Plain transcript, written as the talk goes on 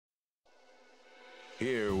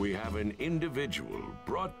Here we have an individual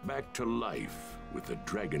brought back to life with the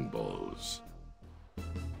Dragon Balls.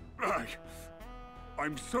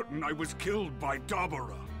 I'm certain I was killed by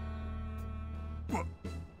Dabura.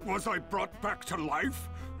 Was I brought back to life?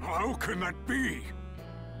 How can that be?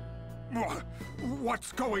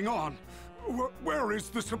 What's going on? Where is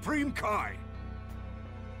the Supreme Kai?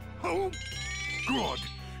 Oh, good.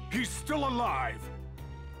 He's still alive.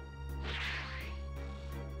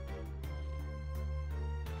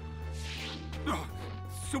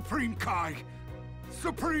 Supreme Kai!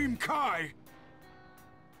 Supreme Kai!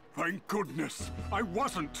 Thank goodness, I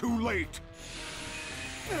wasn't too late.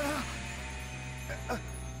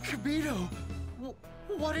 Kibito,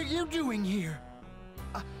 what are you doing here?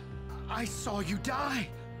 I saw you die.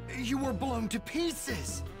 You were blown to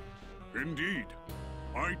pieces. Indeed.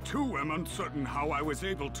 I too am uncertain how I was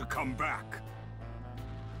able to come back.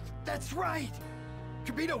 That's right!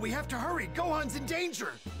 Kibito, we have to hurry. Gohan's in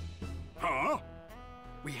danger. Huh?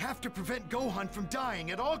 We have to prevent Gohan from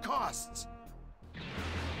dying at all costs.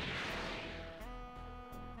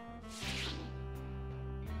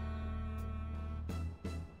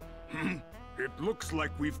 It looks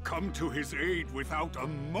like we've come to his aid without a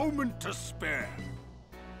moment to spare.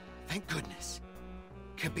 Thank goodness.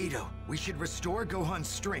 Kibito, we should restore Gohan's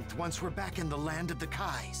strength once we're back in the land of the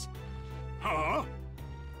Kais. Huh?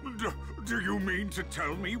 Do you mean to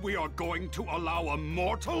tell me we are going to allow a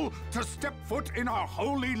mortal to step foot in our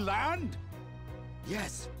holy land?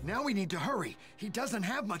 Yes, now we need to hurry. He doesn't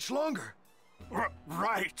have much longer.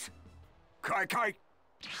 Right. Kai.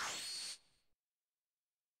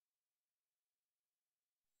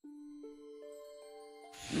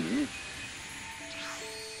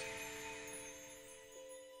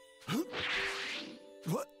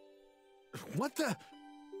 What the?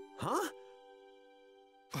 Huh?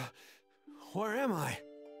 Where am I?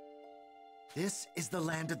 This is the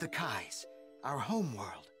land of the Kais, our home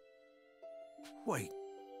world. Wait,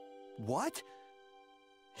 what?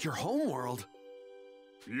 Your home world?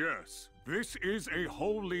 Yes, this is a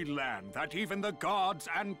holy land that even the gods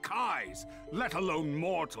and Kais, let alone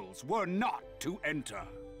mortals, were not to enter.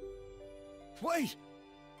 Wait!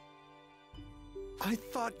 I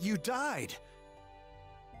thought you died.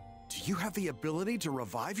 Do you have the ability to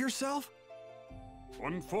revive yourself?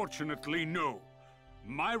 Unfortunately, no.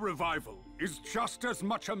 My revival is just as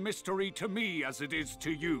much a mystery to me as it is to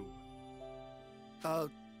you.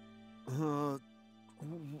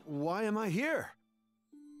 Why am I here?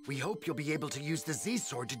 We hope you'll be able to use the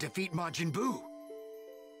Z-Sword to defeat Majin Buu.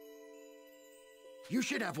 You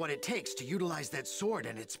should have what it takes to utilize that sword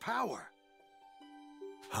and its power.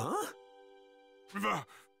 Huh? The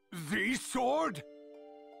Z-Sword?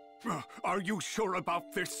 Are you sure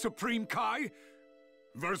about this, Supreme Kai?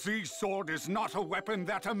 The Z-Sword is not a weapon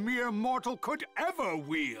that a mere mortal could ever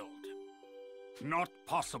wield. Not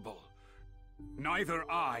possible. Neither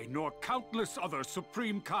I nor countless other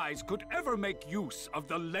Supreme Kais could ever make use of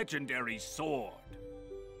the legendary sword.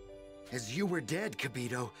 As you were dead,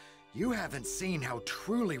 Kibito, you haven't seen how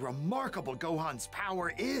truly remarkable Gohan's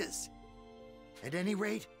power is. At any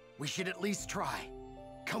rate, we should at least try.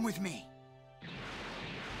 Come with me.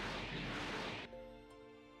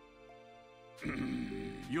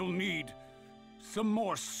 You'll need some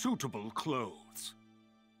more suitable clothes.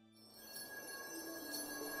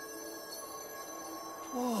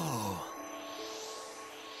 Whoa.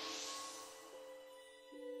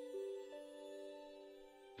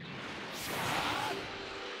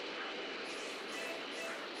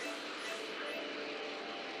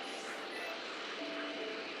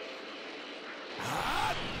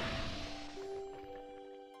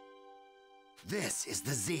 This is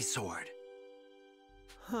the Z-Sword.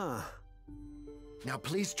 Huh. Now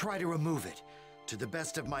please try to remove it. To the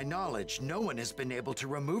best of my knowledge, no one has been able to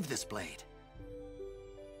remove this blade.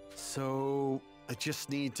 So, I just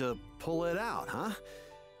need to pull it out, huh?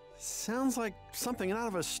 Sounds like something out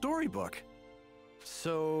of a storybook.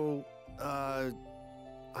 So,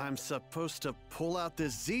 I'm supposed to pull out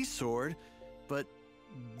this Z-Sword, but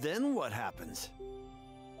then what happens?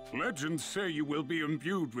 Legends say you will be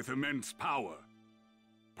imbued with immense power.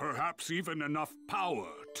 Perhaps even enough power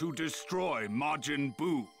to destroy Majin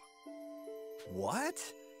Buu. What?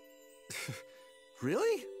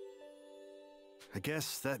 Really? I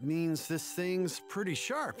guess that means this thing's pretty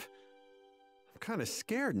sharp. I'm kind of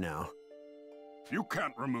scared now. You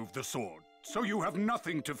can't remove the sword, so you have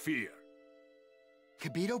nothing to fear.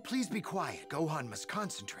 Kibito, please be quiet. Gohan must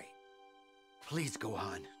concentrate. Please,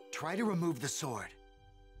 Gohan, try to remove the sword.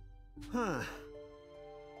 Huh.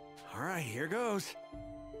 All right, here goes.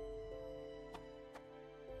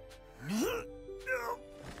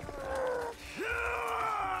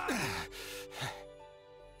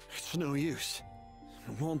 It's no use.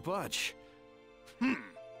 It won't budge.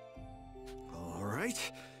 All right,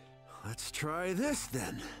 let's try this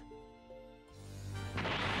then.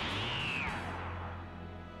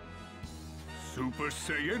 Super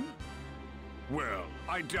Saiyan? Well,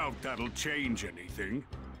 I doubt that'll change anything.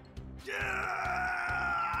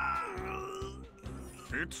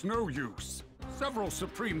 It's no use. Several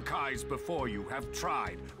Supreme Kais before you have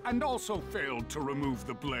tried, and also failed to remove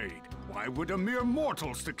the blade. Why would a mere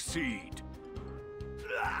mortal succeed?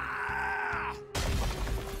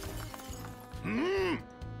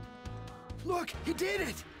 Look, he did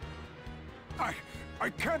it! I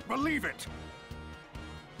can't believe it!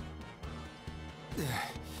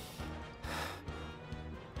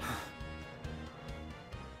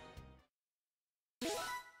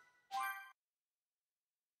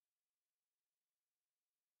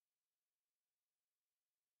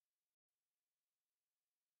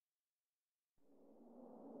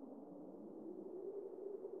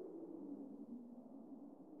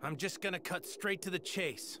 I'm just gonna cut straight to the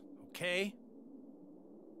chase, okay?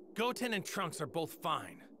 Goten and Trunks are both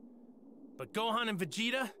fine. But Gohan and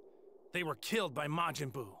Vegeta, they were killed by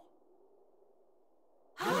Majin Buu.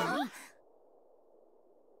 Huh?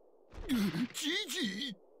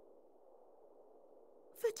 Gigi!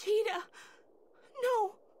 Vegeta!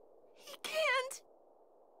 No! He can't!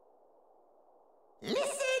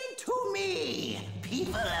 Listen to me,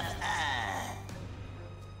 people of Earth!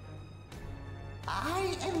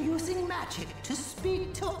 I am using magic to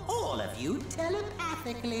speak to all of you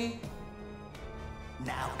telepathically.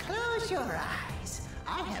 Now close your eyes.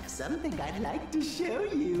 I have something I'd like to show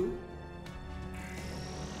you.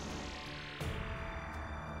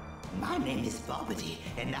 My name is Bobbity,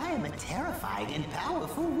 and I am a terrifying and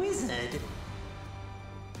powerful wizard.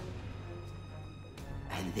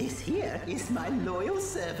 And this here is my loyal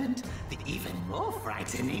servant, the even more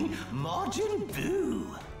frightening Majin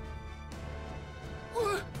Buu.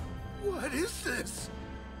 What is this?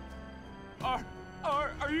 Are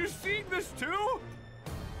you seeing this too?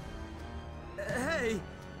 Hey,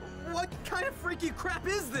 what kind of freaky crap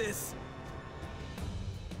is this?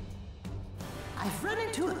 I've run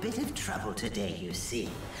into a bit of trouble today, you see.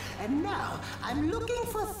 And now I'm looking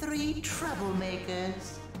for 3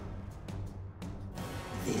 troublemakers.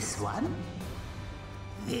 This one,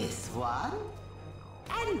 this one,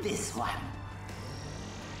 and this one.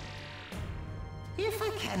 If I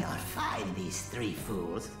cannot find these 3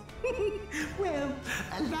 fools, well,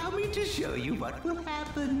 allow me to show you what will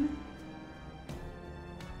happen.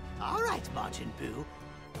 All right, Majin Buu,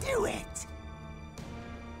 do it!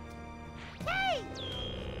 Hey!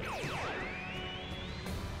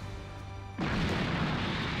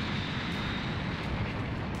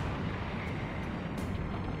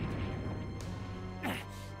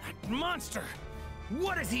 That monster!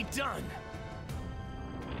 What has he done?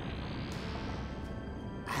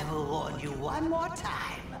 I will warn you one more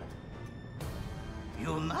time.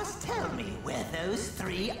 You must tell me where those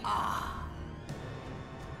 3 are.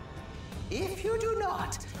 If you do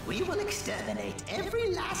not, we will exterminate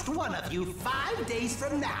every last one of you 5 days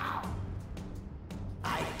from now.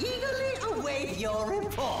 I eagerly await your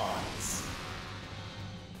reports.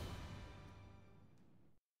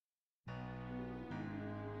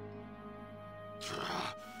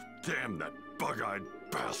 Damn that bug-eyed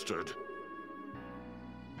bastard!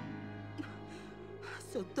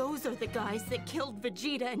 So those are the guys that killed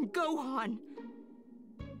Vegeta and Gohan.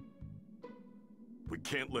 We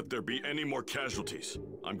can't let there be any more casualties.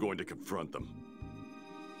 I'm going to confront them.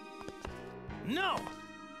 No!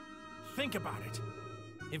 Think about it.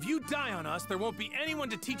 If you die on us, there won't be anyone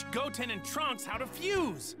to teach Goten and Trunks how to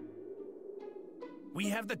fuse. We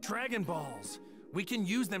have the Dragon Balls. We can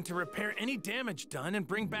use them to repair any damage done and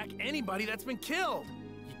bring back anybody that's been killed.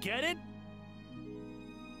 You get it?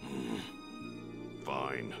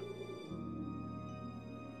 Fine.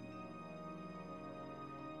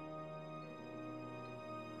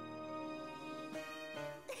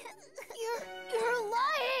 You're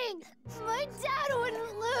lying! My dad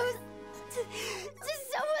wouldn't lose to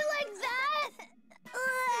someone like that!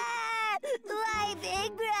 My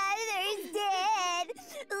big brother's dead!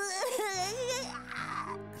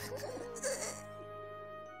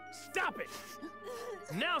 Stop it!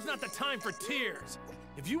 Now's not the time for tears.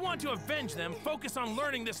 If you want to avenge them, focus on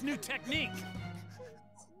learning this new technique.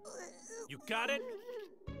 You got it?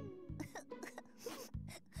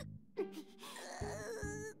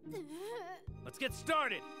 Let's get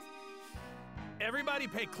started. Everybody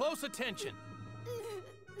pay close attention.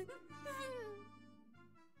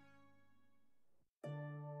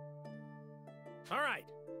 All right,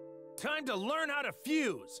 time to learn how to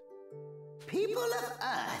fuse. People of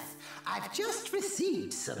Earth, I've just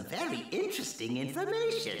received some very interesting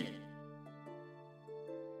information.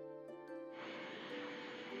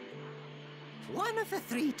 One of the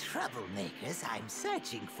 3 troublemakers I'm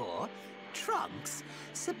searching for, Trunks,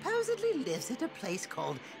 supposedly lives at a place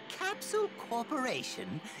called Capsule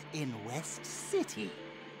Corporation in West City.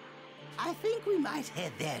 I think we might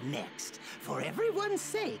head there next. For everyone's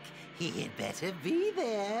sake, he'd better be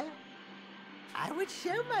there. I would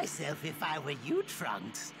show myself if I were you,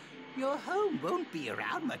 Trunks. Your home won't be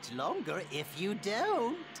around much longer if you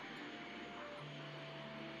don't.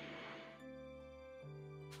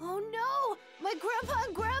 Oh no! My grandpa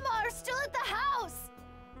and grandma are still at the house!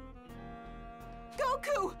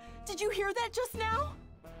 Goku! Did you hear that just now?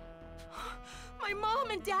 My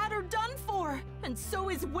mom and dad are done for! And so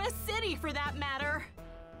is West City, for that matter!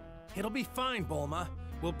 It'll be fine, Bulma.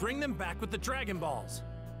 We'll bring them back with the Dragon Balls.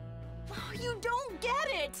 You don't get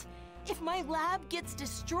it! If my lab gets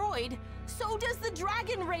destroyed, so does the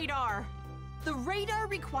Dragon Radar! The radar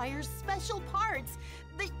requires special parts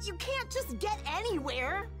that you can't just get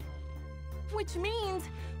anywhere! Which means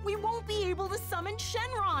we won't be able to summon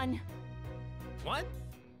Shenron! What?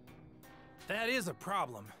 That is a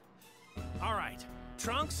problem. All right,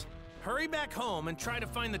 Trunks, hurry back home and try to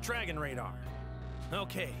find the Dragon Radar.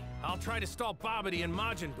 Okay, I'll try to stall Babidi and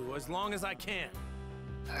Majin Buu as long as I can.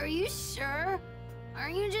 Are you sure?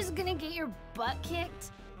 Aren't you just gonna get your butt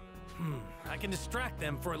kicked? I can distract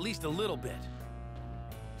them for at least a little bit.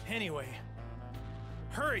 Anyway,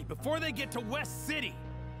 hurry before they get to West City!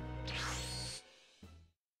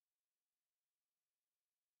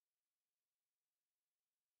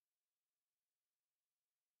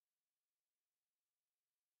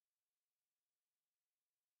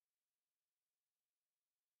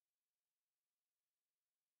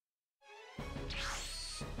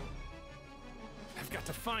 I've got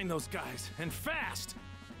to find those guys, and fast!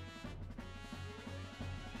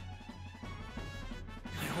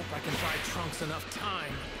 I hope I can buy Trunks enough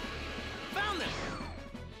time. Found them!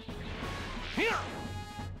 Here!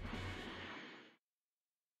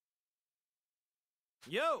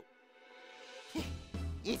 Yo!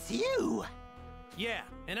 It's you! Yeah,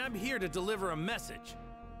 and I'm here to deliver a message.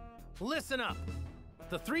 Listen up.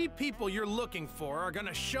 The 3 people you're looking for are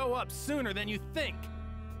gonna show up sooner than you think.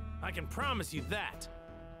 I can promise you that.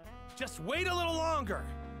 Just wait a little longer.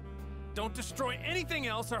 Don't destroy anything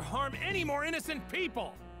else or harm any more innocent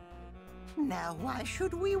people. Now why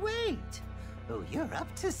should we wait? Oh, you're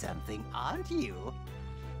up to something, aren't you?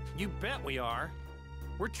 You bet we are.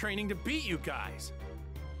 We're training to beat you guys.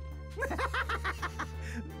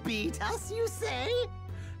 Beat us, you say?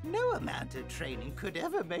 No amount of training could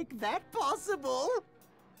ever make that possible.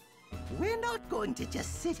 We're not going to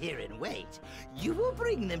just sit here and wait. You will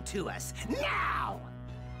bring them to us now!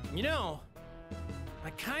 You know, I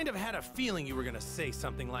kind of had a feeling you were gonna say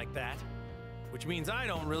something like that. Which means I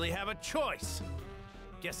don't really have a choice.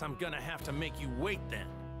 Guess I'm gonna have to make you wait then.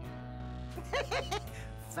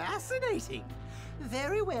 Fascinating.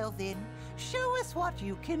 Very well then. Show us what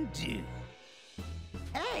you can do.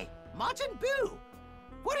 Hey, Majin Buu!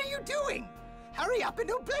 What are you doing? Hurry up and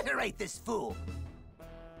obliterate this fool!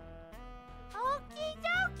 Okie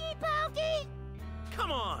dokie, Pokey!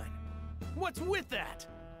 Come on! What's with that?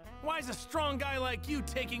 Why is a strong guy like you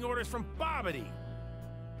taking orders from Babidi?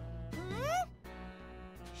 Hmm?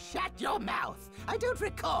 Shut your mouth! I don't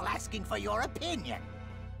recall asking for your opinion.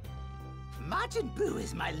 Majin Buu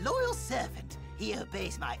is my loyal servant. He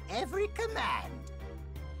obeys my every command.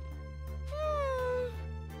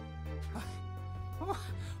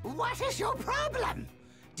 What is your problem?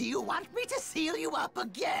 Do you want me to seal you up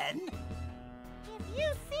again? If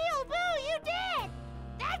you seal Boo, you did!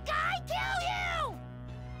 That guy kill you!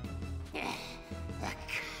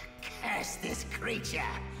 Curse this creature!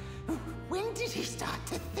 When did he start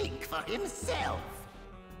to think for himself?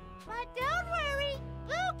 But don't worry,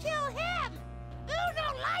 Boo kill him! Boo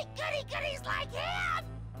don't like goody-goodies like him!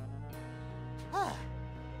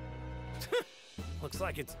 Looks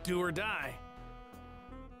like it's do or die.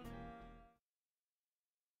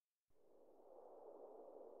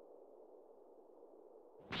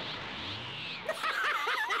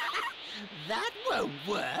 That won't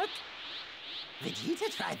work! Vegeta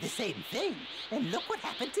tried the same thing, and look what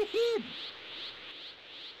happened to him!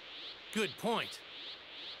 Good point.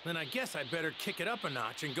 Then I guess I'd better kick it up a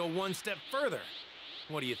notch and go one step further.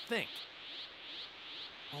 What do you think?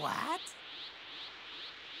 What?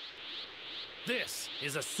 This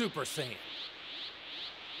is a Super Saiyan.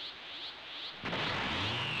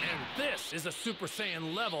 And this is a Super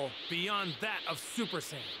Saiyan level beyond that of Super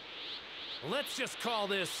Saiyan. Let's just call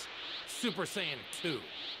this Super Saiyan 2.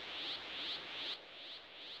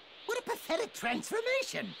 What a pathetic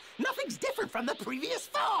transformation! Nothing's different from the previous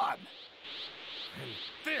form! And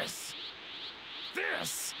this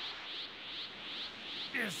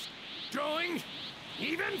is going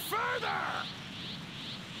even further!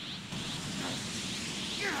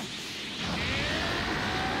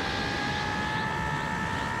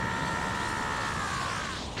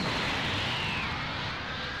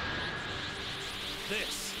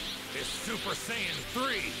 This is Super Saiyan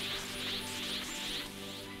 3!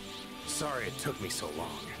 Sorry it took me so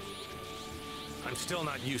long. I'm still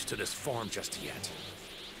not used to this form just yet.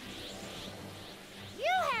 You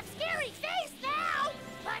have scary face now,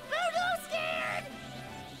 but Voodoo's scared!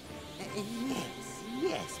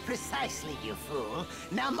 Yes, precisely, you fool.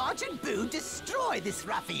 Now Majin Buu, destroy this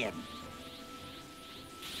ruffian!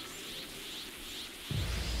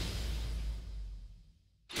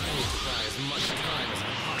 I need to buy as much time as I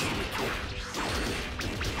possibly can.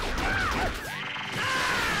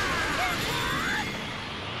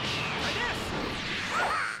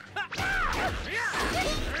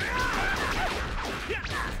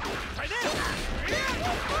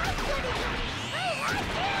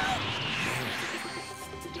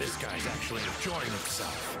 This guy's actually enjoying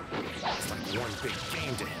himself. It's like one big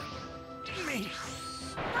game to him. Me!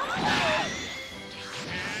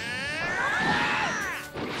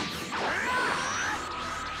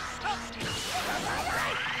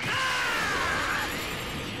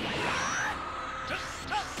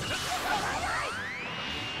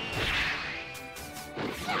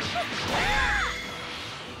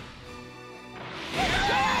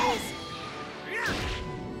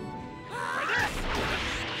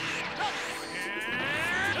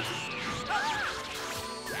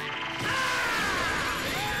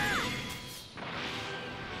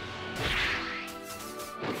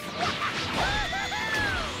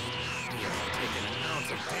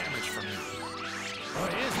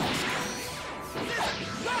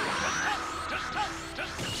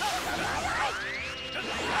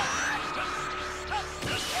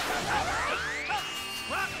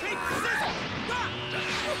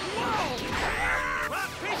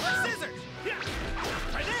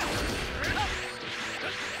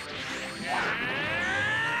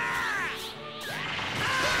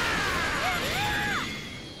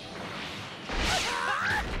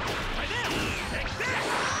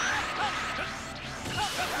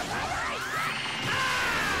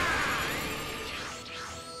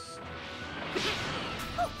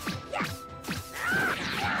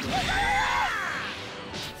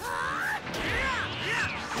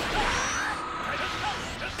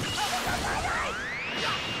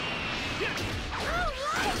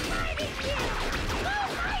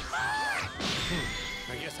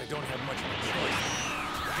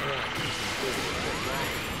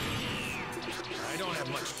 I don't have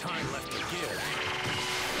much time left to give.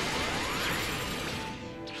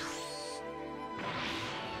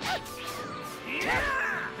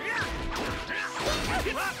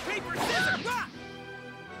 Rock, paper, scissors! Rock!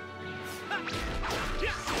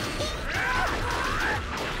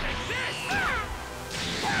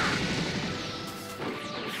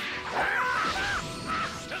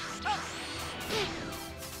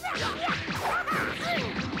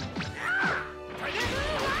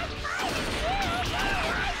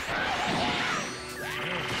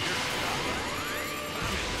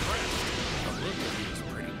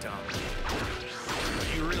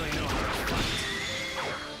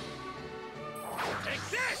 Take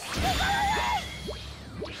this!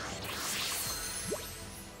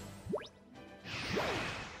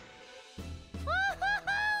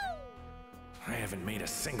 I haven't made a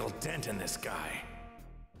single dent in this guy.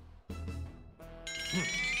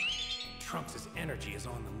 Trunks' energy is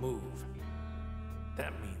on the move.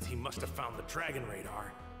 That means he must have found the Dragon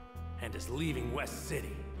Radar and is leaving West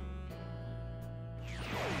City.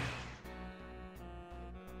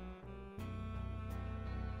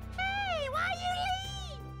 Hey, why you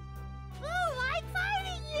leave? Boo like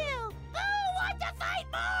fighting you! Boo want to fight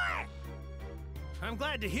more! I'm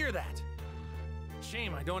glad to hear that.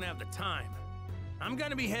 Shame I don't have the time. I'm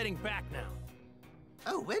gonna be heading back now.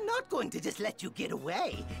 Oh, we're not going to just let you get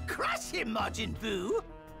away. Crush him, Majin Buu!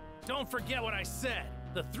 Don't forget what I said.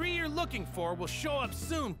 The 3 you're looking for will show up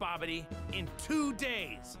soon, Bobbity. In 2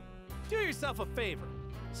 days. Do yourself a favor.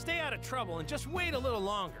 Stay out of trouble and just wait a little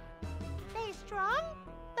longer. They strong?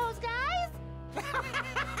 Those guys?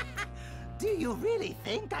 Do you really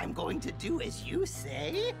think I'm going to do as you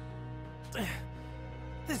say?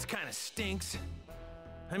 This kind of stinks.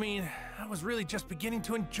 I mean, I was really just beginning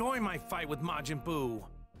to enjoy my fight with Majin Buu.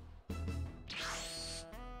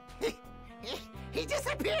 He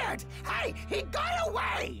disappeared! Hey, he got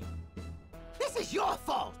away! This is your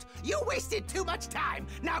fault! You wasted too much time!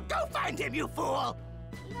 Now go find him, you fool!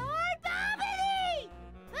 Lord Bobbity!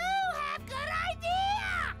 Boo have good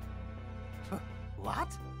idea!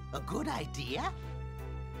 What? A good idea?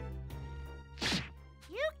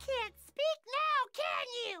 You can't speak now, can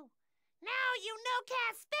you? Now you know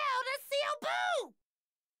can't spell to seal Boo!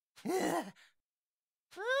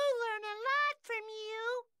 Boo learn a lot from you,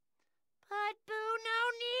 but Boo no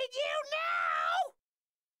need you now!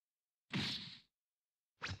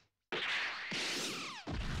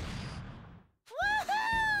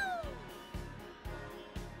 Woohoo!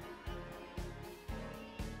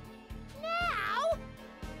 Now,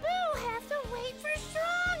 Boo have to wait for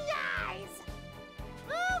strong guys!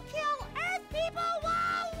 Boo kill Earth people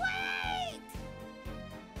while wait!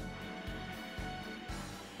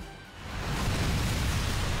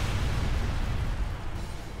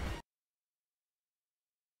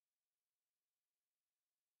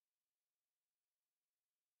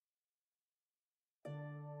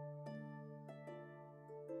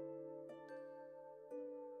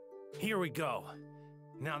 Here we go.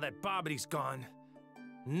 Now that Bobbity's gone,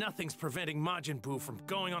 nothing's preventing Majin Buu from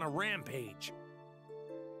going on a rampage.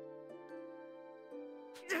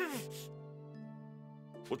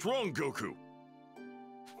 What's wrong, Goku?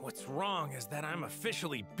 What's wrong is that I'm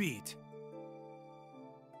officially beat.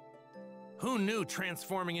 Who knew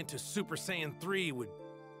transforming into Super Saiyan 3 would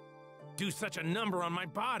do such a number on my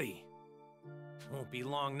body? Won't be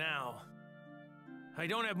long now. I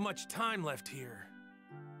don't have much time left here.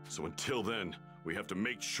 So until then, we have to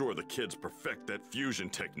make sure the kids perfect that fusion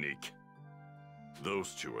technique.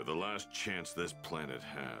 Those two are the last chance this planet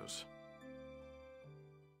has.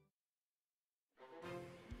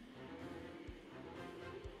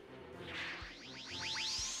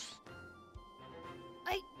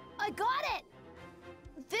 I got it!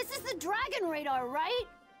 This is the Dragon Radar, right?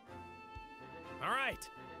 All right.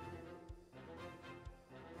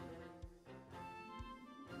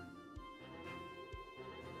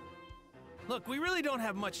 Look, we really don't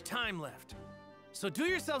have much time left. So do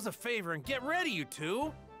yourselves a favor and get ready, you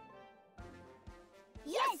two.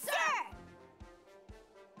 Yes, sir!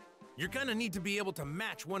 You're gonna need to be able to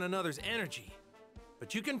match one another's energy,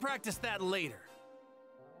 but you can practice that later.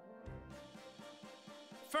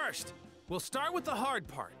 First, we'll start with the hard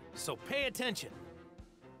part, so pay attention.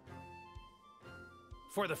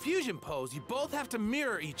 For the fusion pose, you both have to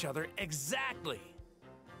mirror each other exactly.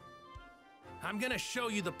 I'm gonna show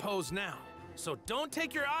you the pose now, so don't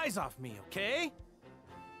take your eyes off me, okay?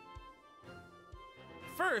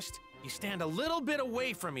 First, you stand a little bit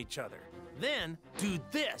away from each other. Then, do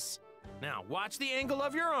this. Now, watch the angle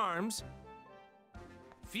of your arms.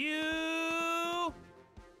 Phew!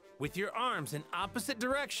 With your arms in opposite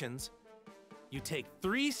directions, you take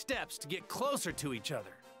 3 steps to get closer to each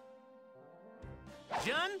other.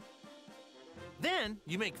 Jun? Then,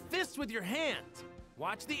 you make fists with your hands.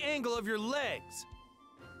 Watch the angle of your legs.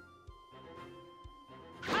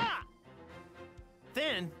 Ha!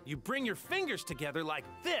 Then, you bring your fingers together like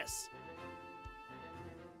this.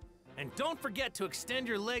 And don't forget to extend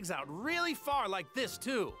your legs out really far like this,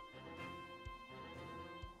 too.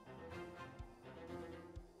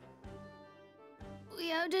 We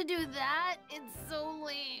have to do that? It's so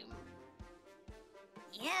lame.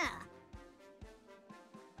 Yeah.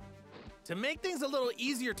 To make things a little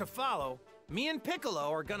easier to follow, me and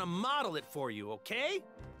Piccolo are gonna model it for you, okay?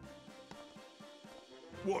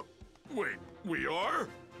 What? Wait, we are?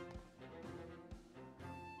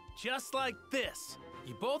 Just like this.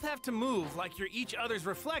 You both have to move like you're each other's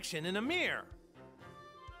reflection in a mirror.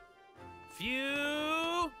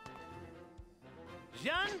 Phew!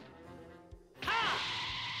 Jun? Ha!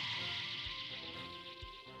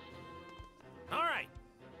 All right,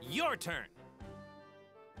 your turn.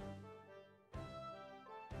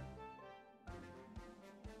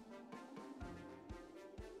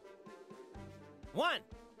 One,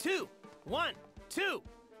 two, 1, 2.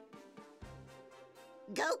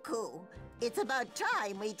 Goku, it's about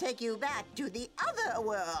time we take you back to the other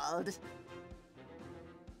world.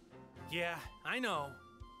 Yeah, I know.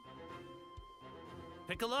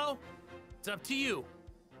 Piccolo, it's up to you.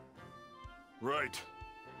 Right.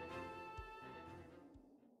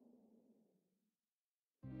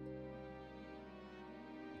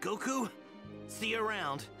 Goku, see you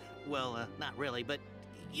around. Well, not really, but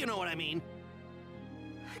you know what I mean.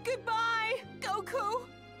 Goodbye, Goku!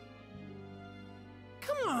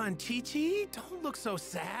 Come on, Chi-Chi, don't look so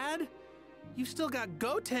sad. You still got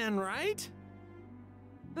Goten, right?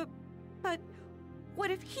 But what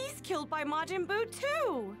if he's killed by Majin Buu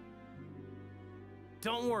too?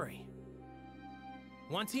 Don't worry.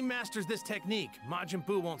 Once he masters this technique, Majin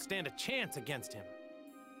Buu won't stand a chance against him.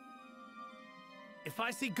 If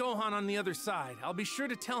I see Gohan on the other side, I'll be sure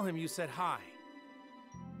to tell him you said hi.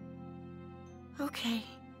 Okay.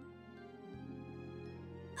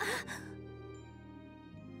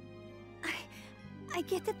 I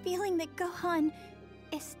get the feeling that Gohan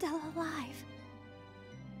is still alive.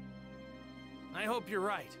 I hope you're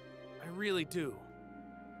right. I really do.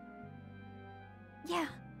 Yeah.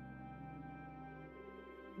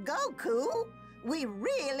 Goku, we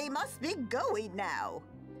really must be going now.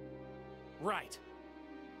 Right.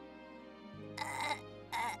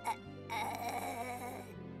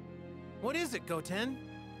 What is it, Goten?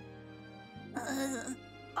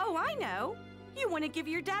 Oh, I know. You want to give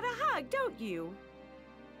your dad a hug, don't you?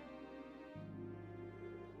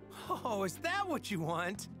 Oh, is that what you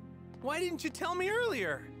want? Why didn't you tell me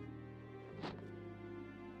earlier?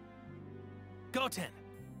 Goten,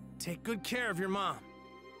 take good care of your mom.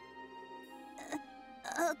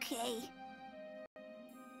 Okay.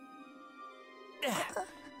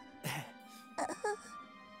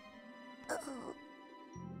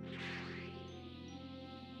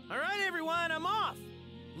 All right, everyone, I'm off.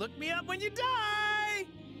 Look me up when you die!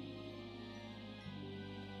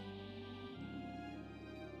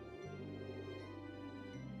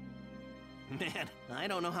 Man, I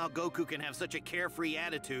don't know how Goku can have such a carefree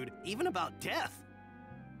attitude, even about death.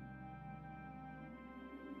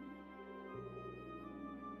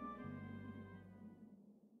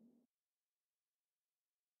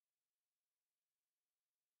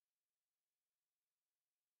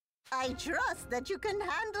 I trust that you can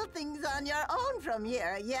handle things on your own from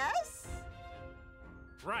here, yes?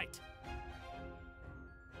 Right.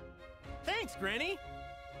 Thanks, Granny.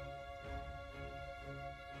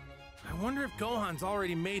 I wonder if Gohan's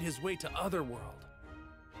already made his way to Otherworld.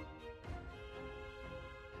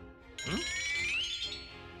 Hmm?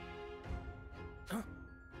 Huh?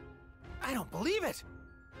 I don't believe it!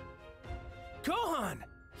 Gohan!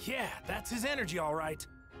 Yeah, that's his energy, all right.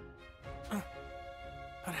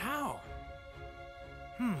 But how?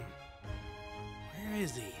 Where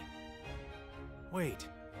is he? Wait,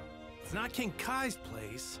 it's not King Kai's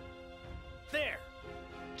place. There!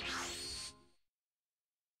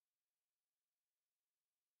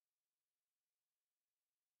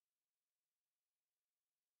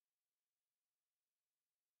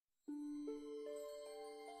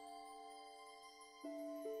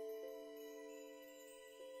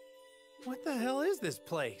 What the hell is this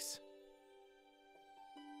place?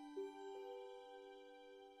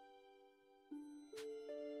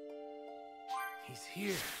 He's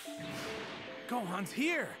here. Gohan's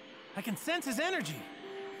here. I can sense his energy.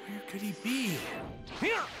 Where could he be?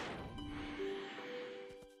 Here!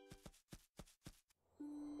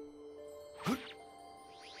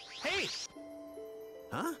 Hey!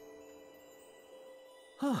 Huh?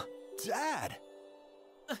 Huh, Dad!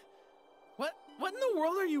 What in the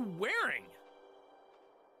world are you wearing?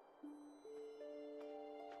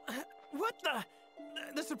 What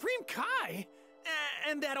the Supreme Kai?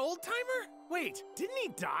 And that old-timer? Wait, didn't he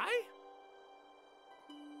die?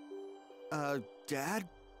 Dad?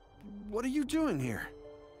 What are you doing here?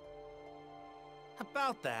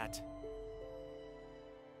 About that.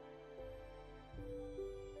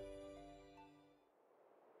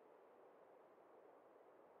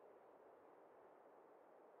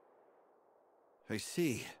 I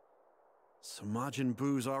see. So Majin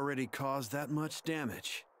Buu's already caused that much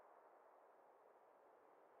damage.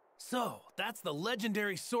 So, that's the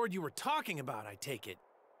legendary sword you were talking about, I take it.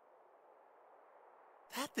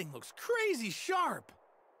 That thing looks crazy sharp!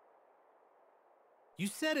 You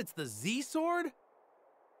said it's the Z sword?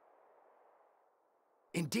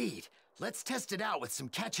 Indeed. Let's test it out with some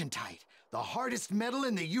Catchintite, the hardest metal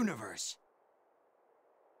in the universe.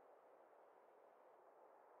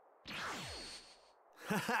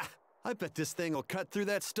 Haha! I bet this thing will cut through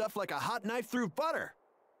that stuff like a hot knife through butter.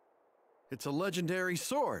 It's a legendary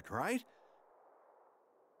sword, right?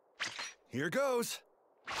 Here goes.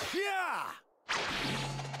 Yeah!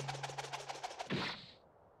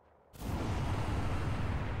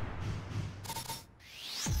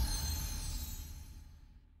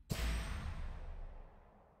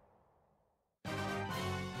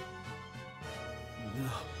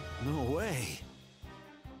 No way.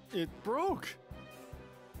 It broke.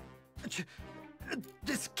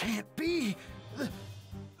 This can't be.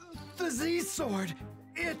 The Z sword.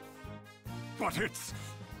 But it's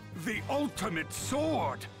the ultimate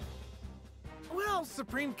sword. Well,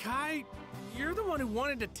 Supreme Kai, you're the one who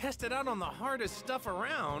wanted to test it out on the hardest stuff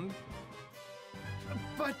around.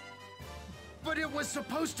 But it was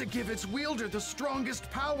supposed to give its wielder the strongest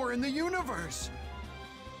power in the universe.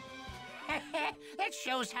 That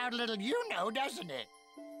shows how little you know, doesn't it?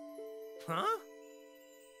 Huh?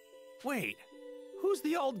 Wait, who's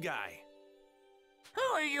the old guy? Who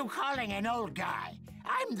are you calling an old guy?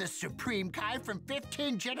 I'm the Supreme Kai from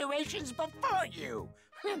 15 generations before you.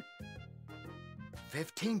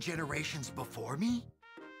 15 generations before me?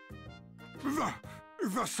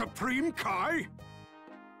 The Supreme Kai?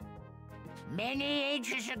 Many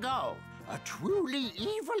ages ago, a truly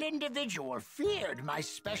evil individual feared my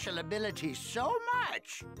special ability so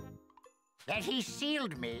much that he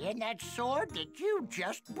sealed me in that sword that you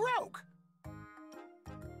just broke.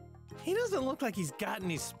 He doesn't look like he's got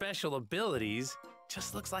any special abilities.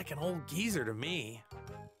 Just looks like an old geezer to me.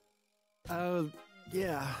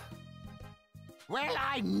 Yeah. Well,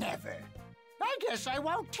 I never. I guess I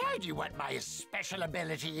won't tell you what my special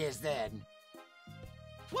ability is then.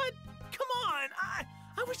 What? Come on!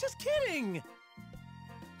 I was just kidding!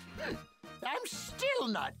 I'm still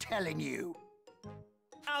not telling you.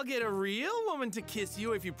 I'll get a real woman to kiss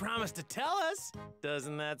you if you promise to tell us.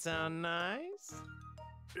 Doesn't that sound nice?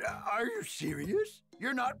 Are you serious?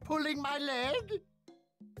 You're not pulling my leg?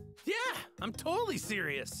 Yeah, I'm totally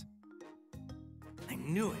serious. I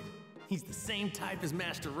knew it. He's the same type as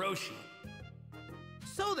Master Roshi.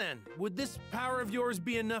 So then, would this power of yours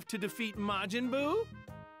be enough to defeat Majin Buu?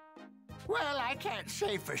 Well, I can't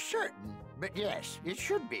say for certain, but yes, it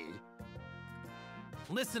should be.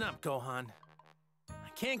 Listen up, Gohan. I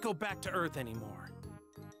can't go back to Earth anymore.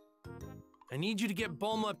 I need you to get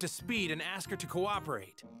Bulma up to speed and ask her to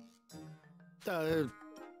cooperate.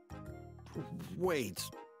 Wait.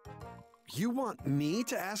 You want me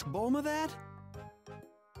to ask Bulma that?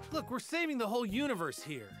 Look, we're saving the whole universe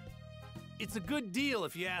here. It's a good deal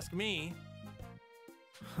if you ask me.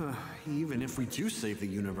 Even if we do save the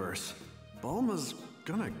universe, Bulma's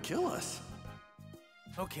gonna kill us.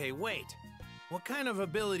 Okay, wait. What kind of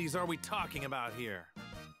abilities are we talking about here?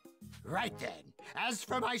 Right then. As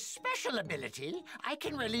for my special ability, I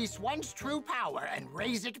can release one's true power and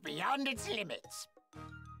raise it beyond its limits.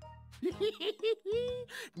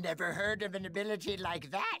 Never heard of an ability like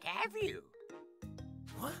that, have you?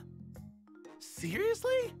 What?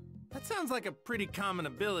 Seriously? That sounds like a pretty common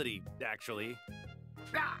ability, actually.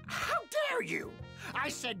 How dare you! I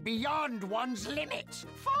said beyond one's limits.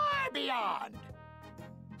 Far beyond!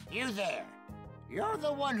 You there. You're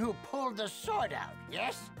the one who pulled the sword out,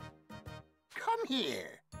 yes? Come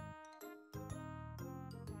here.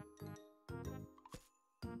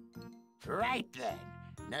 Right then.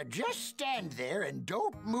 Now just stand there and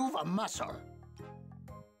don't move a muscle.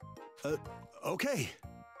 Okay.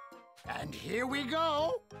 And here we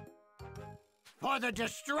go. For the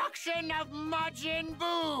destruction of Majin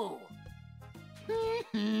Buu!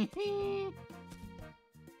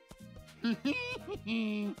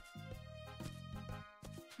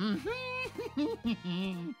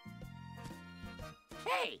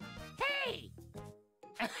 Hey! Hey!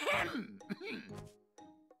 Ahem.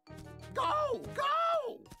 Go!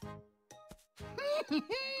 Go!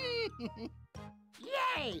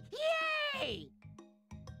 Yay! Yay!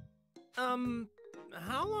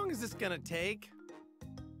 How long is this gonna take?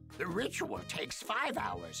 The ritual takes 5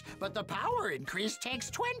 hours, but the power increase takes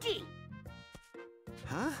 20.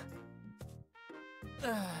 Huh?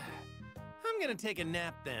 I'm gonna take a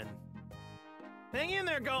nap then. Hang in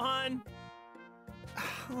there, Gohan!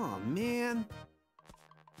 Oh, man.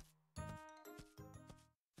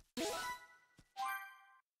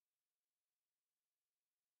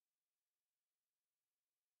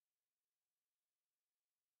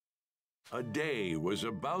 A day was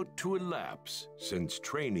about to elapse since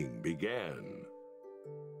training began.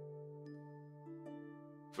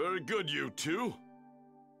 Very good, you two.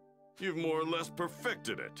 You've more or less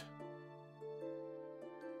perfected it.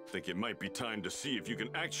 Think it might be time to see if you can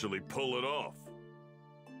actually pull it off.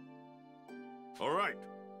 All right.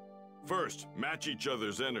 First, match each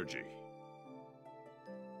other's energy.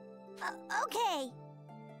 Okay.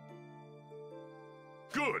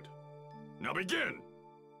 Good. Now begin.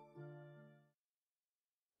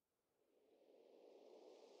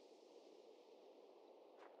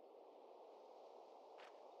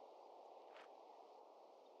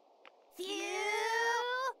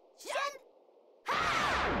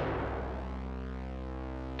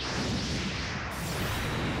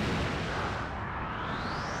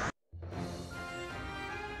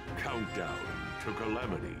 Countdown to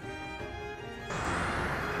calamity.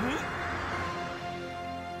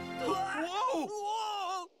 Whoa!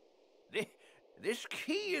 Whoa! This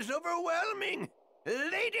key is overwhelming.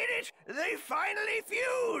 They did it! They finally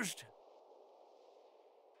fused!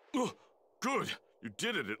 Oh, good. You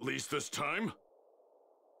did it at least this time.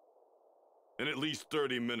 In at least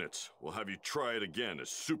 30 minutes, we'll have you try it again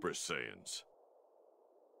as Super Saiyans.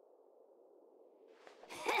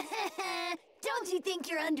 Don't you think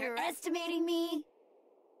you're underestimating me?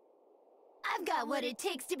 I've got what it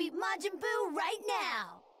takes to beat Majin Buu right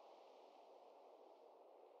now!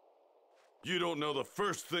 You don't know the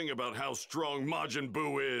first thing about how strong Majin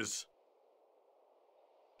Buu is.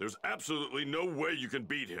 There's absolutely no way you can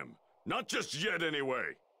beat him. Not just yet, anyway.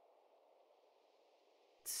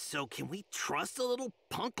 So can we trust a little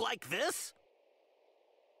punk like this?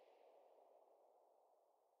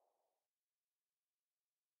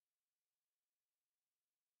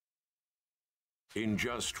 In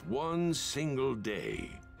just one single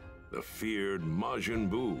day, the feared Majin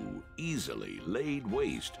Buu easily laid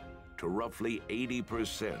waste to roughly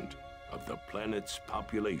 80% of the planet's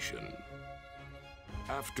population.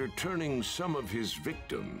 After turning some of his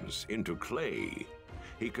victims into clay,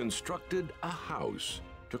 he constructed a house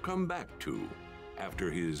to come back to after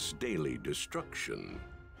his daily destruction.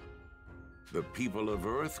 The people of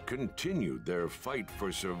Earth continued their fight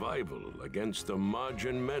for survival against the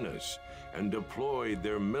Majin menace and deployed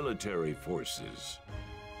their military forces.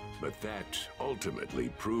 But that ultimately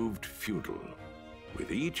proved futile, with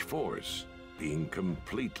each force being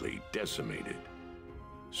completely decimated.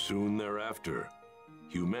 Soon thereafter,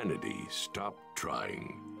 humanity stopped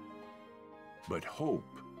trying. But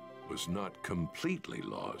hope was not completely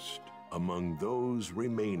lost among those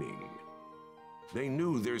remaining. They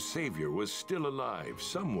knew their savior was still alive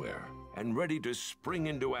somewhere and ready to spring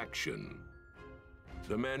into action.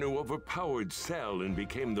 The man who overpowered Cell and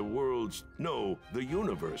became the the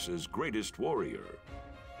universe's greatest warrior.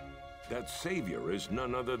 That savior is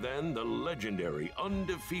none other than the legendary,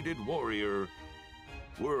 undefeated warrior,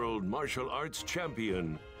 world martial arts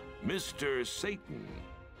champion, Mr. Satan.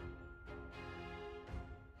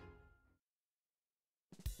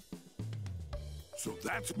 So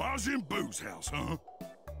that's Majin Buu's house, huh?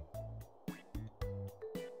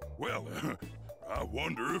 Well, I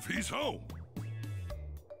wonder if he's home.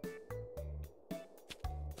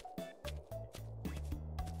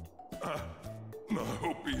 I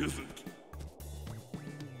hope he isn't.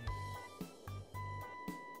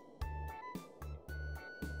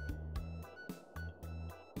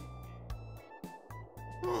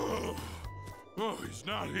 Oh, he's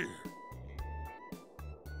not here.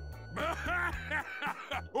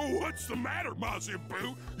 Oh, what's the matter, Majin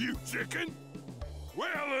Buu? You chicken?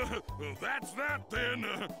 Well, that's that then.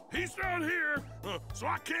 He's not here, so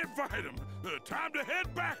I can't fight him. Time to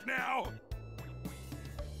head back now.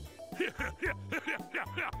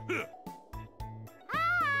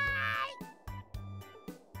 Hi!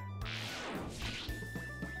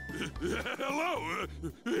 Hello,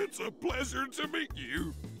 it's a pleasure to meet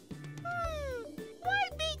you.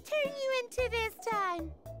 What beat turned you into this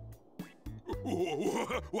time?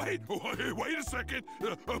 Wait a second,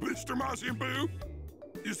 Mr. Majin Buu.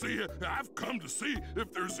 You see, I've come to see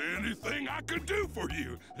if there's anything I could do for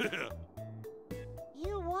you.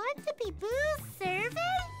 You want to be Boo's servant?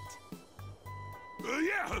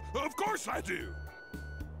 Yeah, of course I do.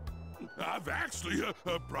 I've actually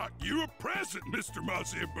brought you a present, Mr.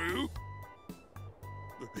 Majin Buu.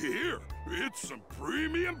 Here, it's some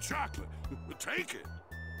premium chocolate. Take it.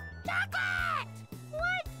 Chocolate!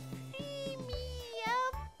 What premium?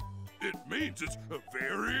 It means it's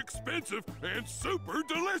very expensive and super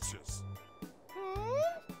delicious.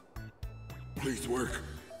 Please work.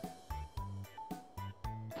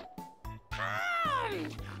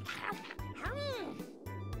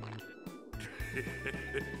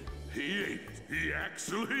 He ate it. He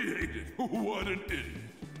actually ate it. What an idiot.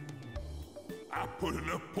 I put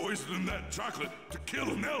enough poison in that chocolate to kill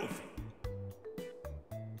an elephant.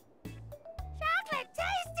 Chocolate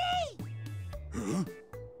tasty! Huh?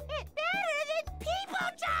 It's better than people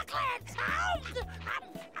chocolate!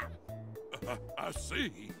 I see.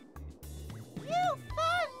 You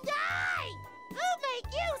fun guy! Who'll make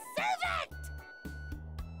you servant?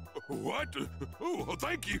 What? Oh,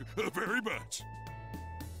 thank you very much.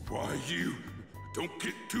 Why, you don't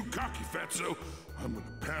get too cocky, fatso. I'm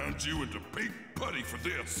gonna pound you into big putty for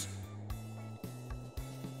this.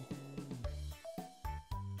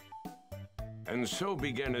 And so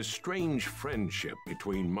began a strange friendship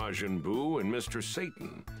between Majin Buu and Mr.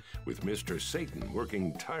 Satan, with Mr. Satan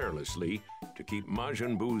working tirelessly to keep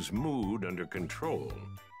Majin Buu's mood under control.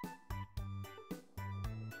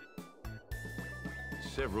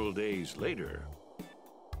 Several days later...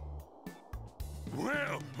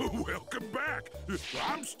 Well, welcome back.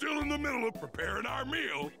 I'm still in the middle of preparing our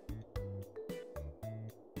meal.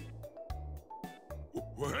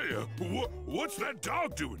 Hey, what's that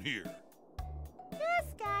dog doing here?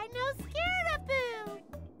 This guy no scared of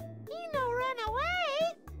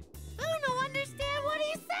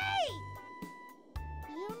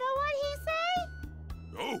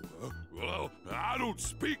don't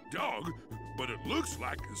speak dog, but it looks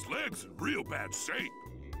like his leg's in real bad shape.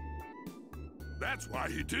 That's why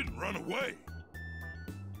he didn't run away.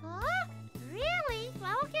 Huh? Really?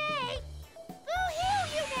 Okay. Boo heal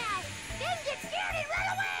you now! Then get scared and run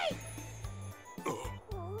away!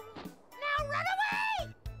 Now run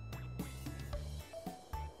away!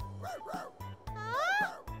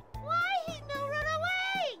 Huh? Why he no run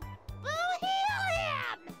away? Boo heal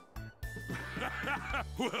him!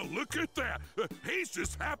 Well, look at that. He's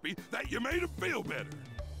just happy that you made him feel better.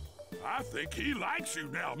 I think he likes you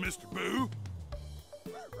now, Mr. Boo.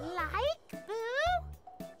 Like Boo?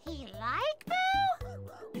 He like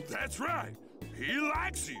Boo? That's right. He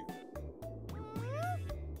likes you.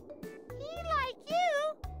 He like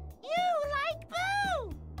you? You like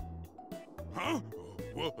Boo? Huh?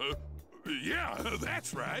 Well, yeah,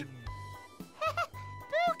 that's right.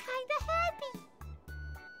 Boo kinda happy.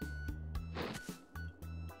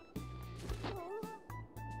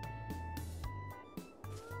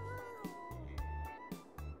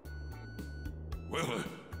 Well,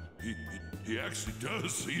 he actually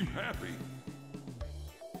does seem happy.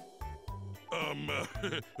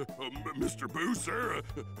 Mr. Boo, sir,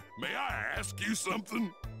 may I ask you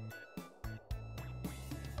something?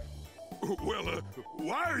 Well,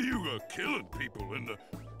 why are you killing people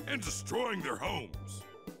and destroying their homes?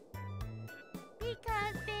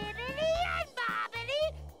 Because Bibbidi and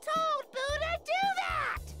Bobbidi told Boo to do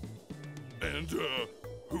that! And,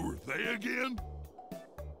 who are they again?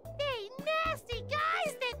 They nasty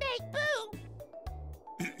guys that make Boo!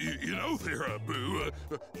 You know there, Boo,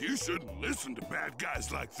 you shouldn't listen to bad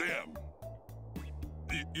guys like them.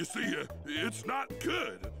 You see, it's not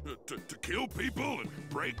good to kill people and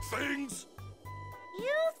break things.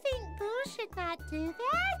 You think Boo should not do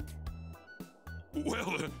that?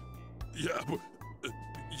 Well, yeah,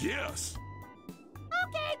 yes.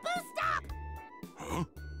 Okay, Boo, stop! Huh?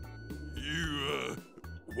 You,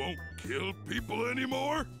 won't kill people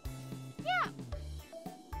anymore? Yeah.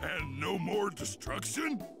 And no more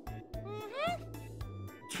destruction? Mm-hmm.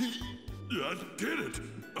 I did it!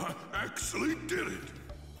 I actually did it!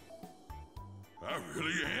 I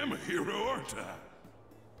really am a hero, aren't I?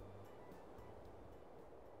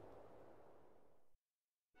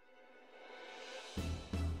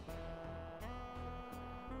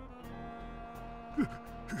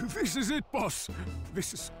 This is it, boss.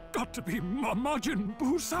 This has got to be Majin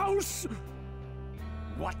Boo's house.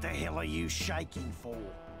 What the hell are you shaking for?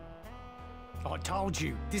 I told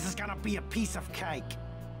you, this is gonna be a piece of cake.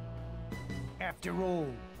 After all,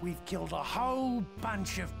 we've killed a whole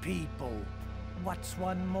bunch of people. What's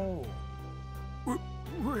one more?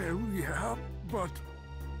 Well, yeah, but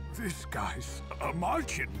this guy's a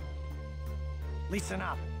Majin. Listen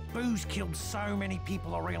up. Boo's killed so many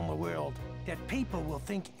people around the world that people will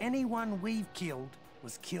think anyone we've killed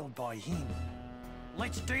was killed by him.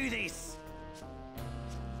 Let's do this!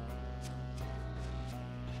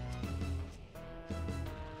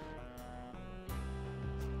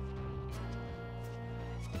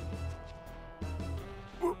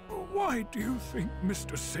 Why do you think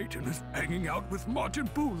Mr. Satan is hanging out with Majin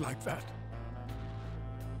Buu like that?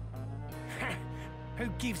 Who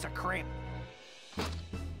gives a crap?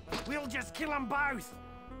 We'll just kill them both!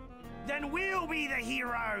 Then we'll be the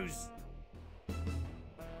heroes!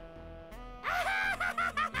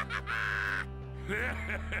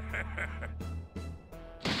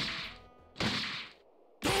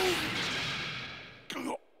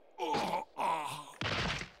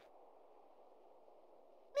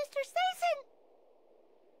 Mr. Satan!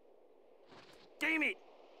 Damn it!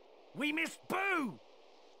 We missed Boo!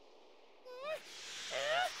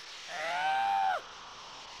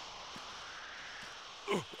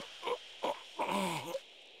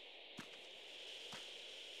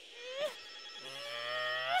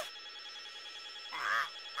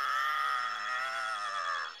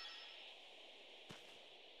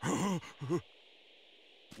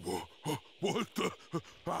 What the?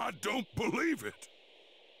 I don't believe it.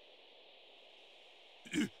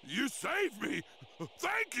 You saved me.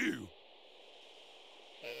 Thank you.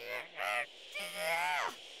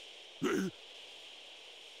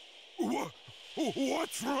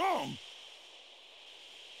 What's wrong?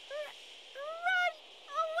 Run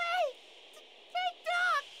away! Take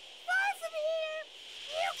dog! Far from here!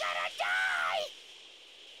 You gotta die!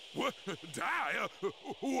 What? Die?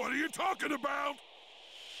 What are you talking about?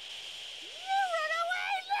 You run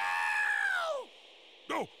away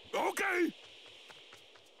now! Oh, okay.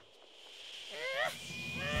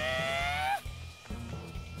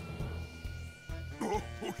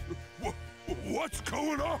 What's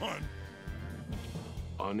going on?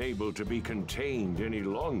 Unable to be contained any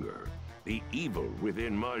longer, the evil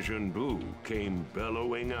within Majin Buu came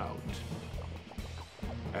bellowing out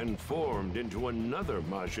and formed into another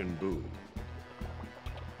Majin Buu.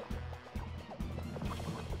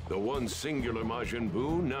 The one singular Majin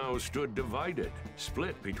Buu now stood divided,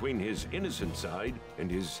 split between his innocent side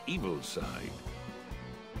and his evil side.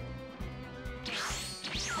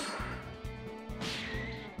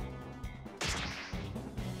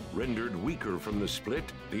 Rendered weaker from the split,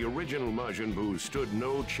 the original Majin Buu stood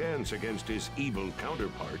no chance against his evil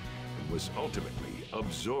counterpart and was ultimately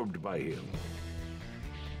absorbed by him.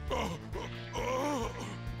 We'll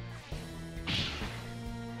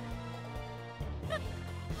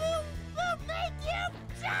make you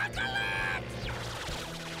chocolate!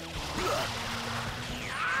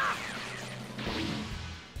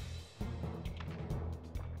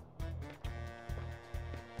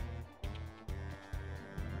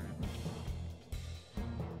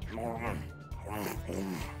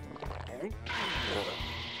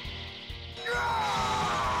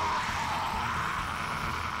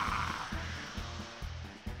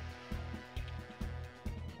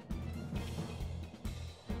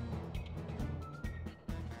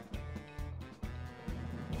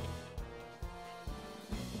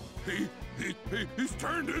 He's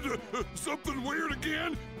turned into something weird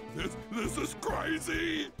again. This is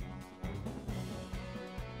crazy.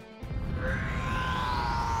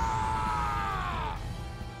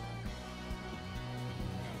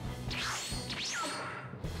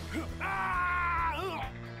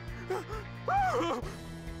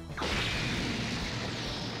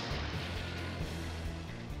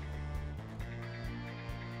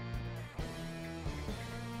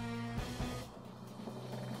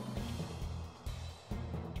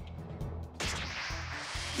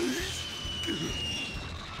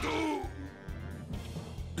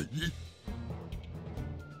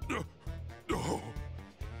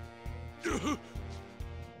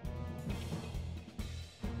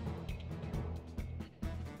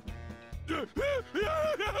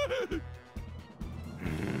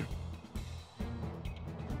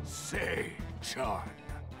 Say, John,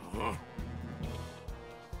 huh?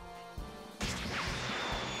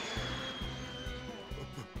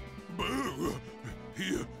 Boo!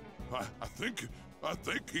 I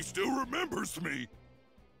think he still remembers me.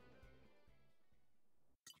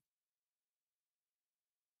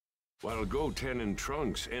 While Goten and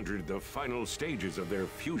Trunks entered the final stages of their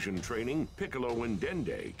fusion training, Piccolo and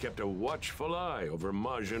Dende kept a watchful eye over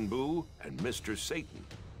Majin Buu and Mr. Satan.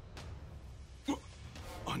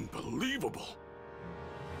 Unbelievable!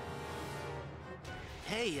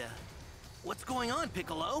 Hey, what's going on,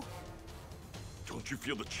 Piccolo? Don't you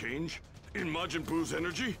feel the change in Majin Buu's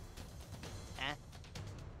energy? Huh?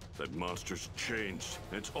 That monster's changed,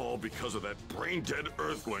 and it's all because of that brain-dead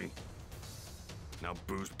Earthling. Now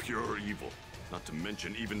Buu's pure evil, not to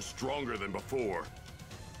mention even stronger than before.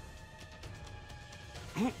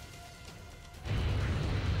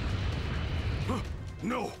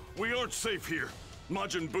 No, we aren't safe here.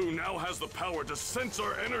 Majin Buu now has the power to sense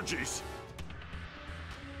our energies.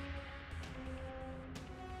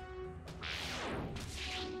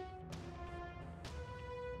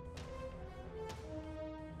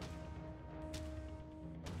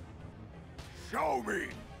 Show me!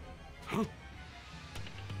 Huh?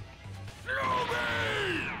 Show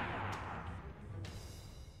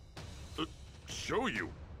me! Show you?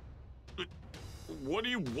 What do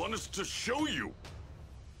you want us to show you?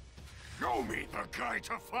 Show me the guy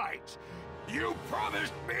to fight! You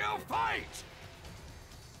promised me a fight!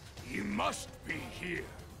 He must be here.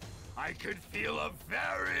 I could feel a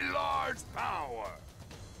very large power.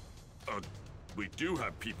 We do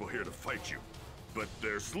have people here to fight you, but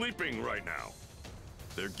they're sleeping right now.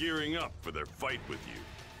 They're gearing up for their fight with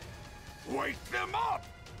you. Wake them up!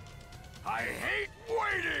 I hate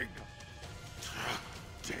waiting!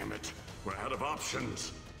 Damn it, we're out of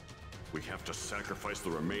options. We have to sacrifice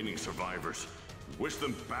the remaining survivors. Wish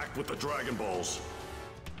them back with the Dragon Balls.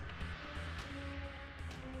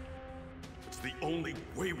 It's the only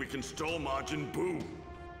way we can stall Majin Buu.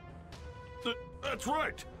 That's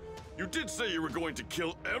right! You did say you were going to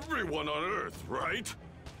kill everyone on Earth, right?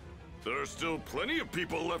 There are still plenty of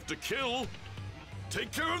people left to kill.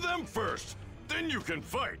 Take care of them first, then you can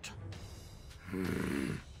fight.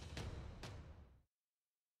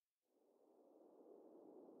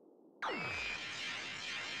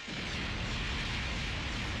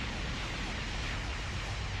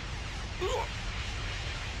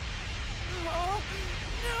 Oh,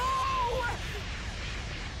 no!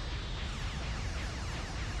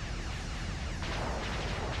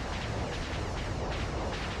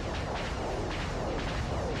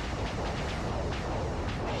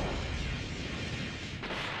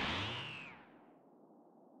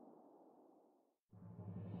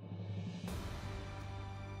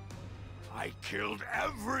 I killed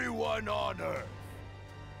everyone on Earth.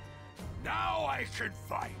 Now I can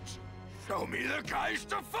fight. Show me the guys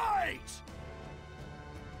to fight!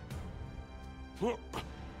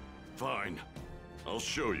 Fine. I'll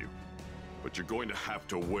show you. But you're going to have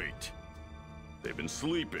to wait. They've been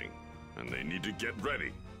sleeping, and they need to get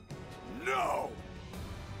ready. No!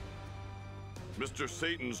 Mr.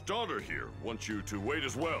 Satan's daughter here wants you to wait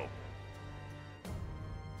as well.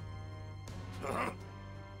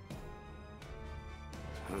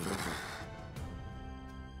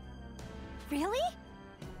 Really?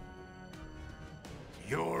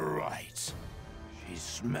 You're right. She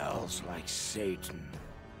smells like Satan.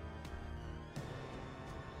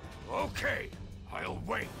 Okay, I'll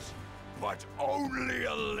wait, but only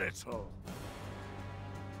a little.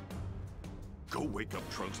 Go wake up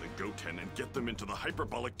Trunks and Goten and get them into the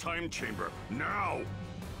hyperbolic time chamber, now!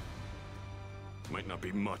 Might not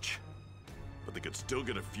be much, but they could still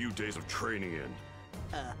get a few days of training in.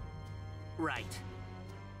 Right.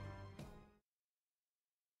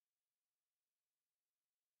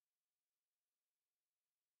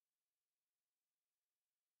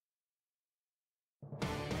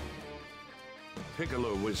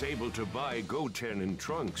 Piccolo was able to buy Goten and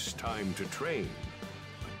Trunks time to train,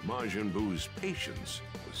 but Majin Buu's patience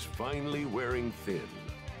was finally wearing thin.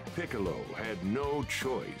 Piccolo had no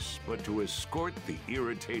choice but to escort the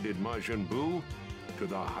irritated Majin Buu to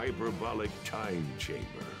the hyperbolic time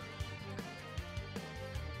chamber.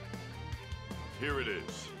 Here it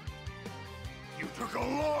is. You took a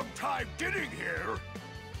long time getting here!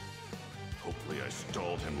 Hopefully I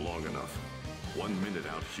stalled him long enough. 1 minute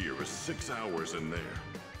out here is 6 hours in there.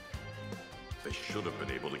 They should have been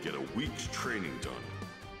able to get a week's training done.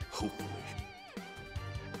 Hopefully.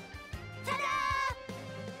 Ta-da!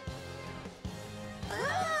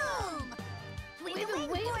 Boom! We've been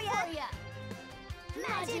waiting for ya!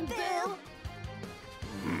 Majin Buu!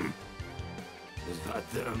 Is that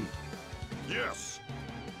them? Yes!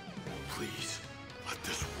 Please, let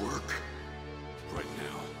this work. Right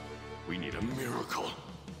now, we need a miracle.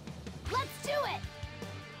 Let's do it!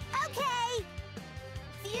 Okay!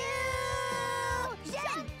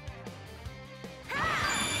 Fusion!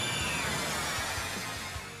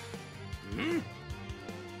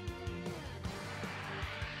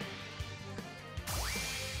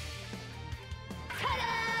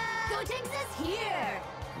 Ta-da! Gotenks is here!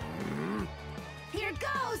 Here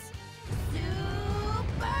goes!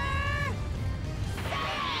 Super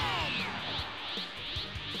Saiyan!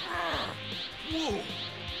 Whoa!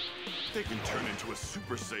 They can turn into a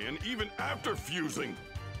Super Saiyan even after fusing!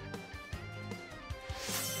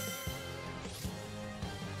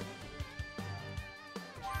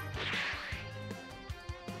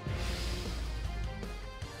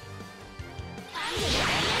 I'm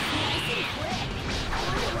gonna end this nice and quick! I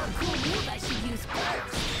wonder what cool move I should use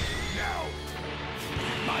first! Now!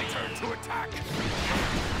 My turn to attack!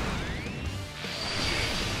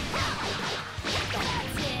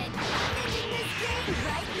 That's it! I'm ending this game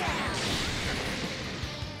right now!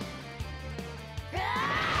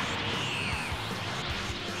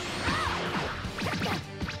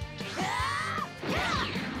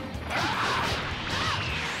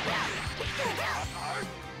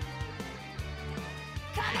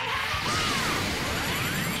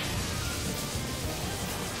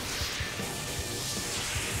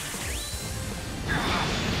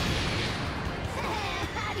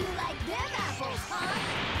 How do you like them apples, huh?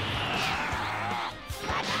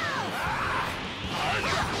 Let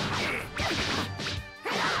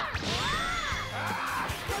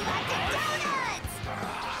Galactic Donuts!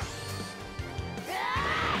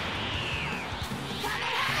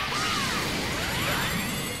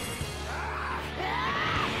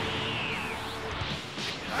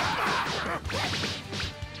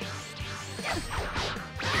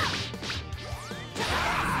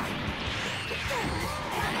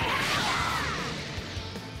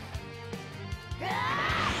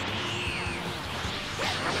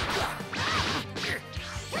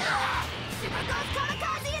 Super Ghost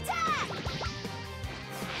Kamikaze attack!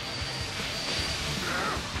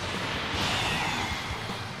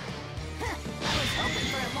 I was hoping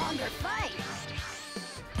for a longer fight.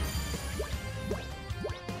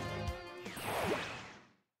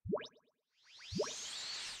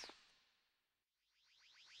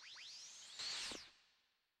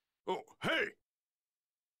 Oh, hey!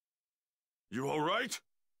 You all right?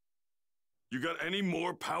 You got any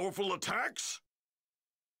more powerful attacks?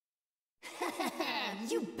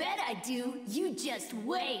 You bet I do. You just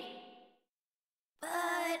wait. But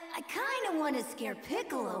I kinda want to scare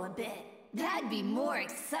Piccolo a bit. That'd be more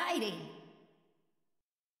exciting.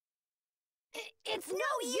 It's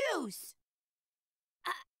no use!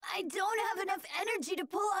 I don't have enough energy to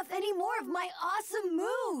pull off any more of my awesome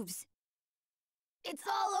moves. It's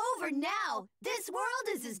all over now. This world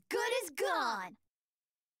is as good as gone.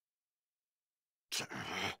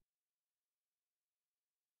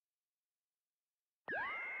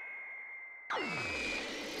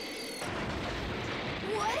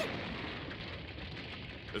 What?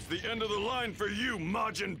 It's the end of the line for you,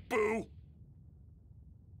 Majin Buu!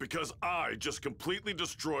 Because I just completely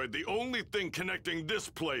destroyed the only thing connecting this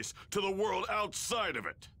place to the world outside of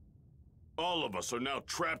it. All of us are now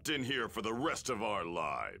trapped in here for the rest of our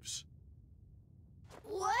lives.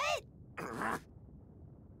 What?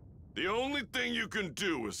 The only thing you can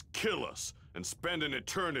do is kill us and spend an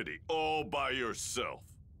eternity all by yourself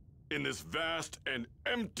in this vast and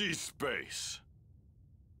empty space.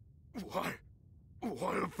 Why?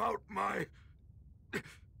 What about my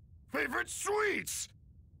favorite sweets?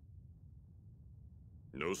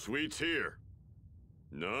 No sweets here.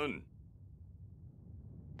 None.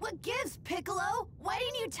 What gives, Piccolo? Why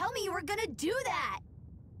didn't you tell me you were gonna do that?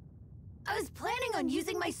 I was planning on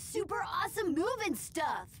using my super awesome move and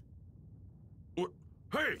stuff.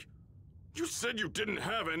 Hey! You said you didn't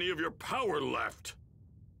have any of your power left.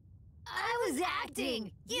 I was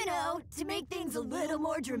acting, you know, to make things a little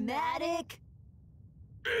more dramatic.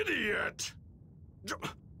 Idiot!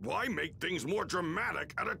 Why make things more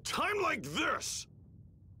dramatic at a time like this?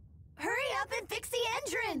 Hurry up and fix the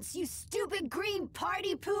entrance, you stupid green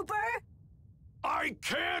party pooper! I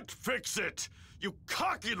can't fix it! You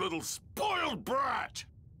cocky little spoiled brat!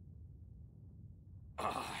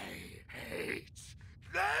 I hate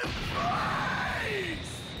that place!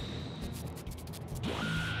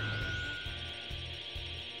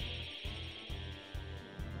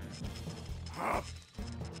 Huh?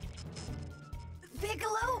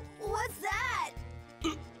 Piccolo, what's that?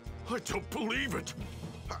 I don't believe it!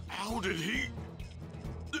 How did he...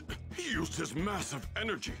 He used his massive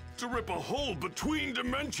energy to rip a hole between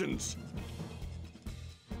dimensions!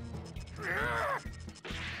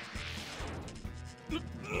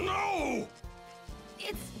 No!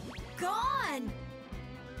 It's gone!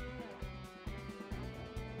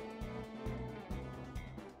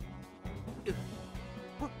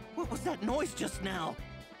 What was that noise just now?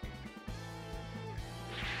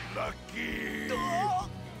 Lucky! Oh!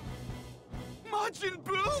 Majin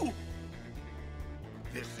Buu!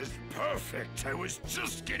 This is perfect. I was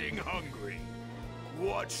just getting hungry.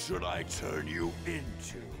 What should I turn you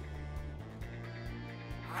into?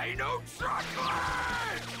 I know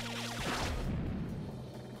chocolate!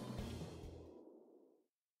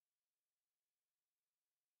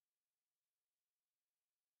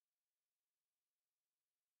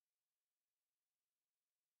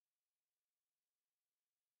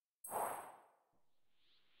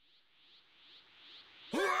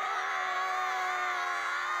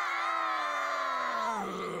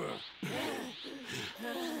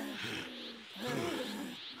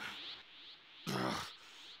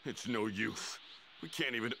 It's no use. We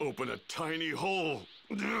can't even open a tiny hole.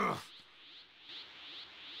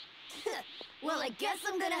 Well, I guess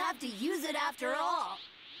I'm gonna have to use it after all.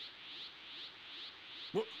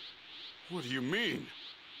 What do you mean?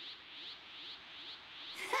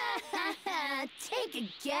 Take a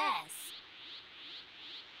guess.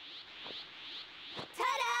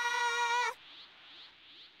 Ta-da!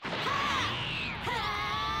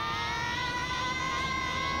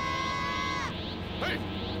 Hey!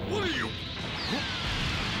 What are you?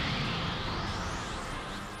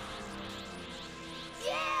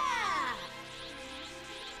 Yeah!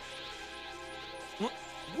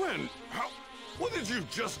 When? How? What did you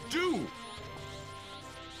just do?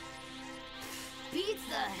 Beats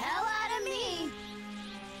the hell out of me.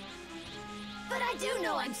 But I do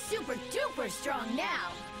know I'm super duper strong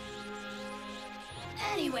now.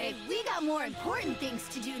 Anyway, we got more important things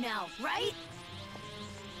to do now, right?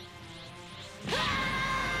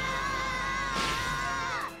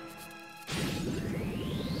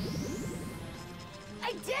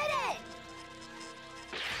 I did it!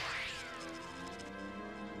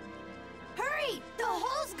 Hurry! The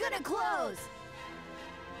hole's gonna close!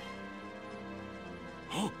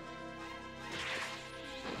 Huh?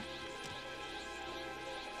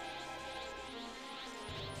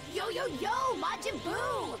 Yo, yo, yo! Majin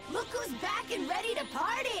Buu! Look who's back and ready to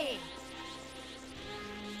party!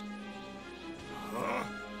 Huh?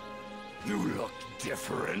 You look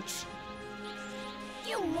different.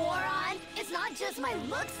 You moron! It's not just my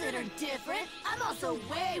looks that are different. I'm also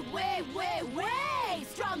way, way, way, way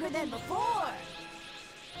stronger than before!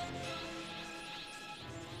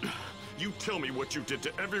 You tell me what you did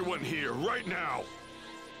to everyone here right now!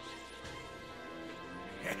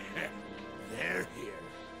 They're here.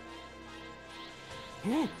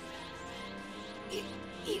 You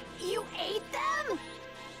ate them?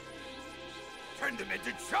 Turned them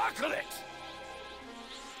into chocolate!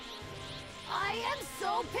 I am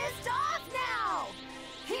so pissed off now!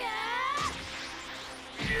 Yeah!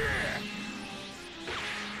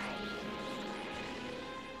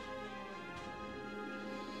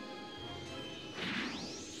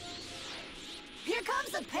 Here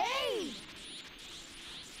comes the pain!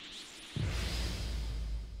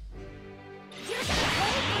 You're gonna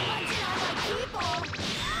pay for munching on my people!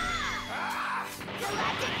 Ah!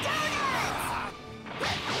 Galactic Donuts!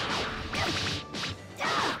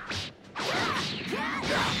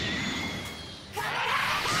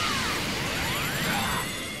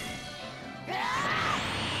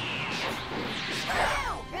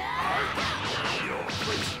 You're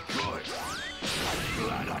pretty good. I'm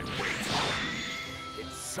glad I waited.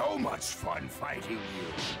 It's so much fun fighting you.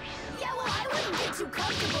 Yeah, well, I wouldn't get too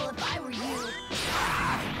comfortable if I were you.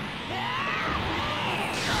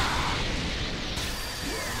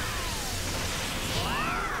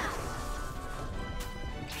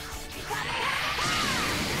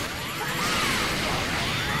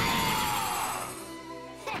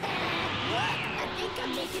 Look, I think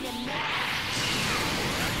I'm making him mad.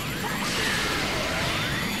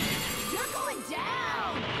 You're going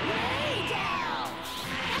down! Way down!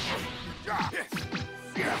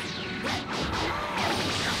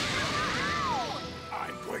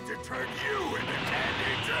 I'm going to turn you into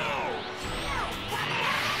candy too!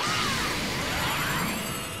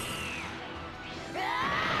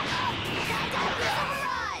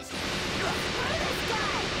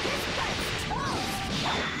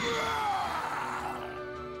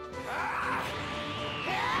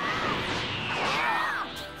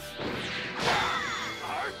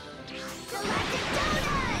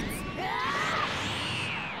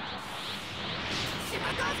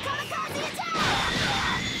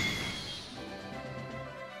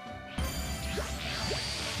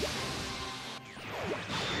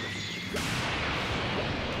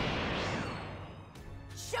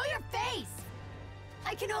 Show your face!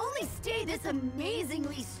 I can only stay this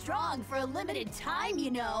amazingly strong for a limited time,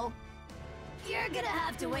 you know. You're gonna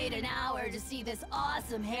have to wait an hour to see this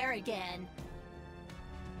awesome hair again.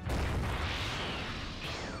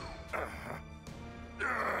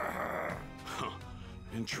 Huh.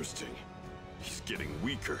 Interesting. He's getting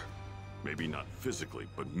weaker. Maybe not physically,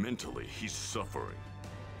 but mentally, he's suffering.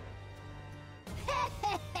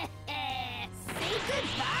 Say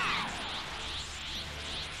goodbye!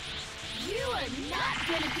 You are not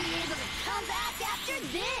gonna be able to come back after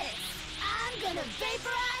this! I'm gonna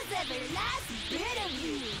vaporize every last bit of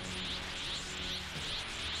you!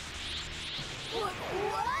 What?